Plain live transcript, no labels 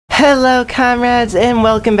Hello comrades and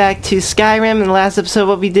welcome back to Skyrim. In the last episode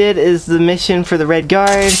what we did is the mission for the Red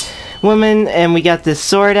Guard woman and we got this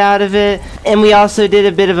sword out of it, and we also did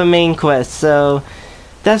a bit of a main quest, so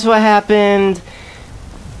that's what happened.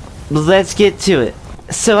 Let's get to it.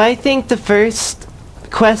 So I think the first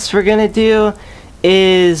quest we're gonna do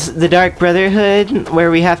is the Dark Brotherhood,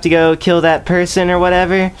 where we have to go kill that person or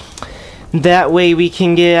whatever. That way we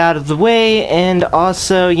can get out of the way and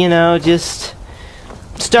also, you know, just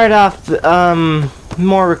start off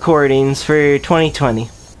more recordings for 2020.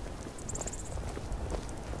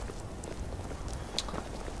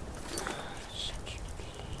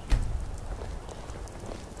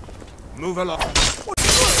 Move along.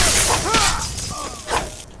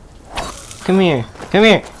 Come here. Come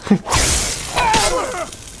here.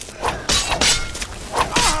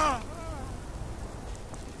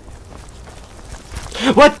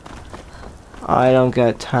 What? Oh, I don't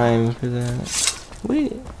got time for that.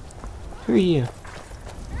 Wait, who are you?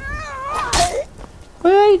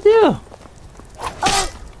 What did I do?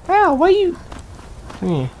 Ow, why you? Come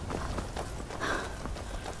here.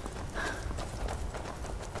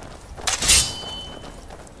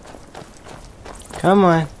 Come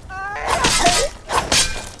on.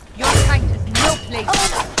 Your kind has no place.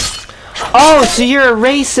 Oh, so you're a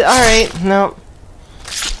racist? Alright, no.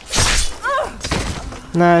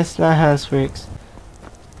 No, it's not how this works.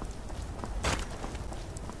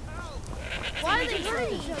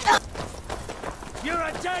 You're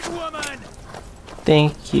a dead woman.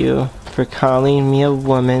 Thank you for calling me a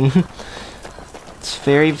woman. It's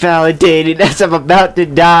very validating as I'm about to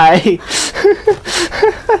die.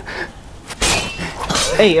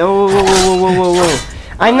 Hey, oh, whoa, whoa, whoa, whoa, whoa, whoa.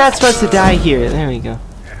 I'm not supposed to die here. There we go.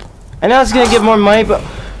 I know it's gonna get more money, but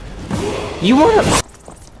you wanna?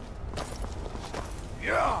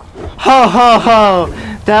 Ho ho ho!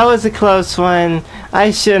 That was a close one.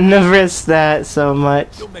 I shouldn't have risked that so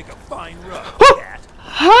much. You'll make a fine rug, cat.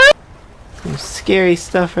 Huh? Some scary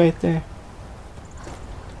stuff right there.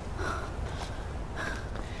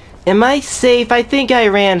 Am I safe? I think I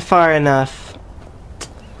ran far enough.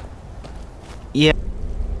 Yeah.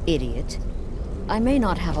 Idiot. I may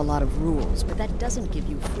not have a lot of rules, but that doesn't give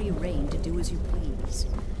you free rein to do as you please.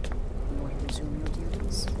 You want to resume your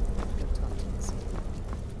duties? Go talk to us.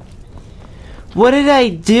 What did I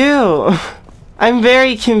do? I'm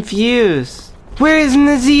very confused. Where is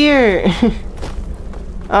Nazir?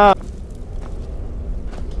 Oh.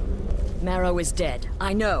 Marrow is dead,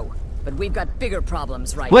 I know, but we've got bigger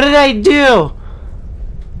problems right What did I do?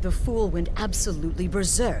 The fool went absolutely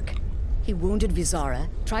berserk. He wounded Vizara,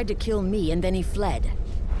 tried to kill me, and then he fled.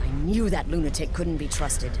 I knew that lunatic couldn't be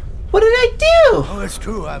trusted. What did I do? Oh, it's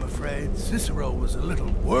true, I'm afraid. Cicero was a little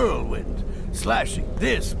whirlwind, slashing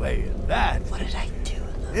this way and that. What did I do?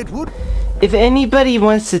 It would... If anybody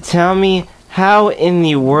wants to tell me how in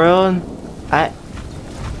the world I...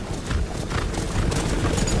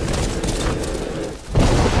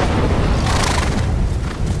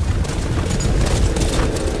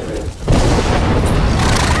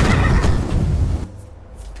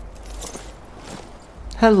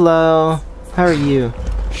 Hello, how are you?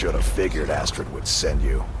 Should have figured Astrid would send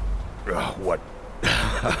you. What?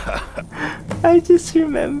 I just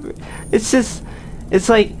remember. It's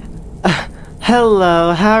like,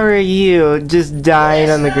 hello, how are you? Just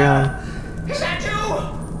dying on the ground. Is that you?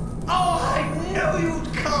 Oh, I knew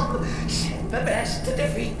you'd come. Send the best to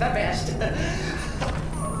defeat the best.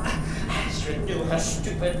 Astrid knew her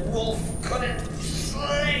stupid wolf couldn't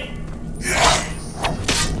slay.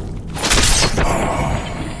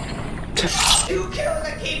 You kill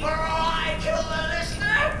the keeper or I kill the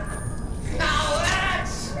listener? Now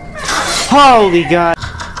that's... Holy God.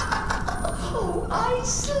 Oh, I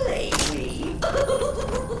slay me.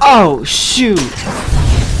 Oh, shoot.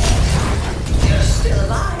 You're still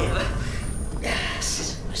alive.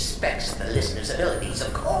 Cicero respects the listener's abilities,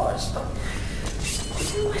 of course, but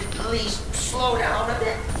could you at least slow down a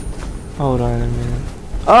bit? Hold on a minute.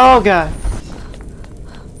 Oh, God.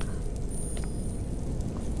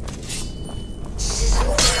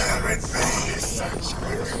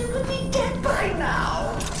 You would be dead by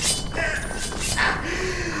now.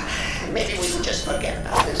 Maybe we should just forget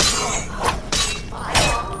about this.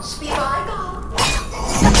 Bygones be bygones.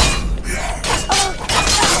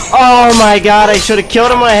 Oh my God, I should have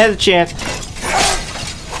killed him when I had the chance.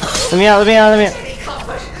 Let me out, let me out, let me out. Any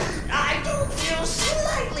comfort, I do feel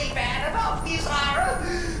slightly bad about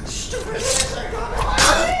Vizara. Stupid listener got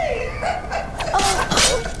away.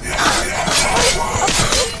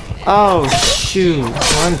 Oh, shoot.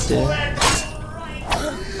 I'm dead.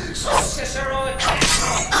 So Cicero attacked.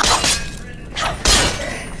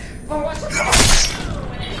 For what's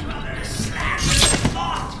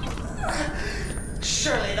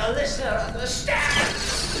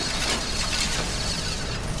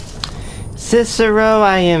Cicero,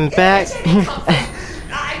 I am back.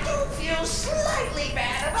 I do feel slightly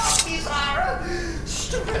bad about Cicero.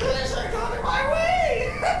 Stupid lizard got in my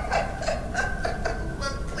way.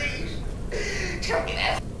 But please, tell me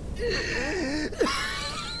that.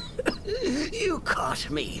 You caught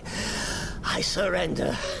me. I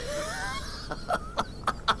surrender.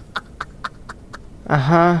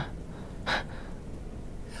 Uh-huh.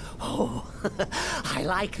 Oh, I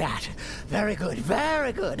like that. Very good,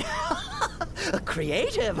 very good.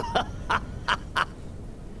 Creative.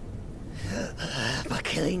 But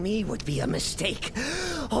killing me would be a mistake.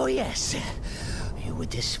 Oh, yes. You would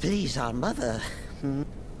displease our mother.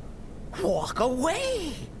 Walk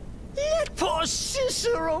away. Let poor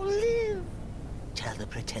Cicero live. Tell the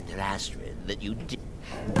pretender Astrid that you did.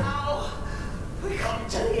 And now, we come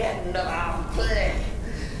to the end of our play.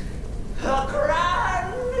 The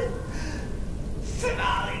grand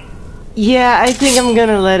finale. Yeah, I think I'm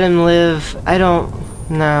gonna let him live. I don't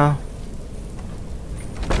know.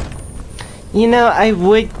 You know, I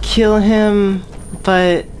would kill him,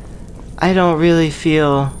 but I don't really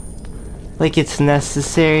feel like it's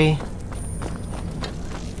necessary.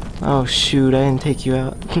 Oh shoot, I didn't take you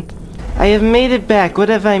out. I have made it back. What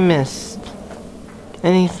have I missed?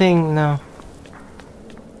 Anything? No.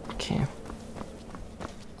 Okay.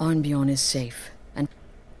 Arnbjorn is safe, and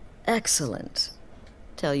excellent.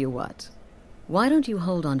 Tell you what, why don't you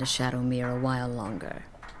hold on to Shadowmere a while longer?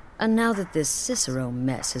 And now that this Cicero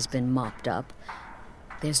mess has been mopped up,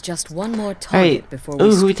 there's just one more target before we...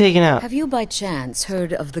 Ooh, who we taking out? Have you by chance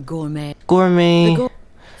heard of the gourmet? Gourmet.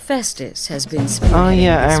 Festus has been... Oh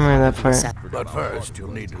yeah, I remember that part. But first,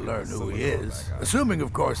 you'll need to learn who he is. Assuming,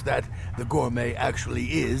 of course, that the gourmet actually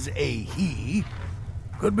is a he.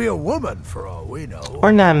 Could be a woman, for all we know.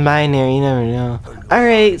 Or non-binary, you never know.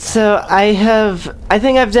 Alright, so I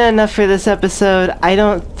think I've done enough for this episode. I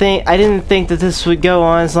didn't think that this would go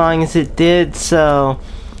on as long as it did, so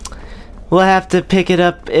we'll have to pick it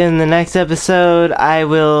up in the next episode. I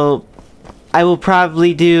will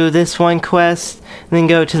probably do this one quest, and then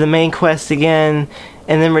go to the main quest again,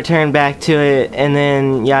 and then return back to it, and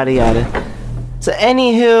then yada yada. So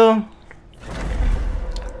anywho,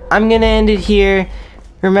 I'm gonna end it here.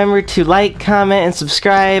 Remember to like, comment, and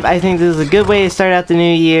subscribe. I think this is a good way to start out the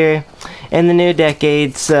new year and the new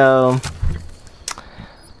decade, so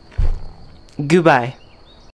goodbye.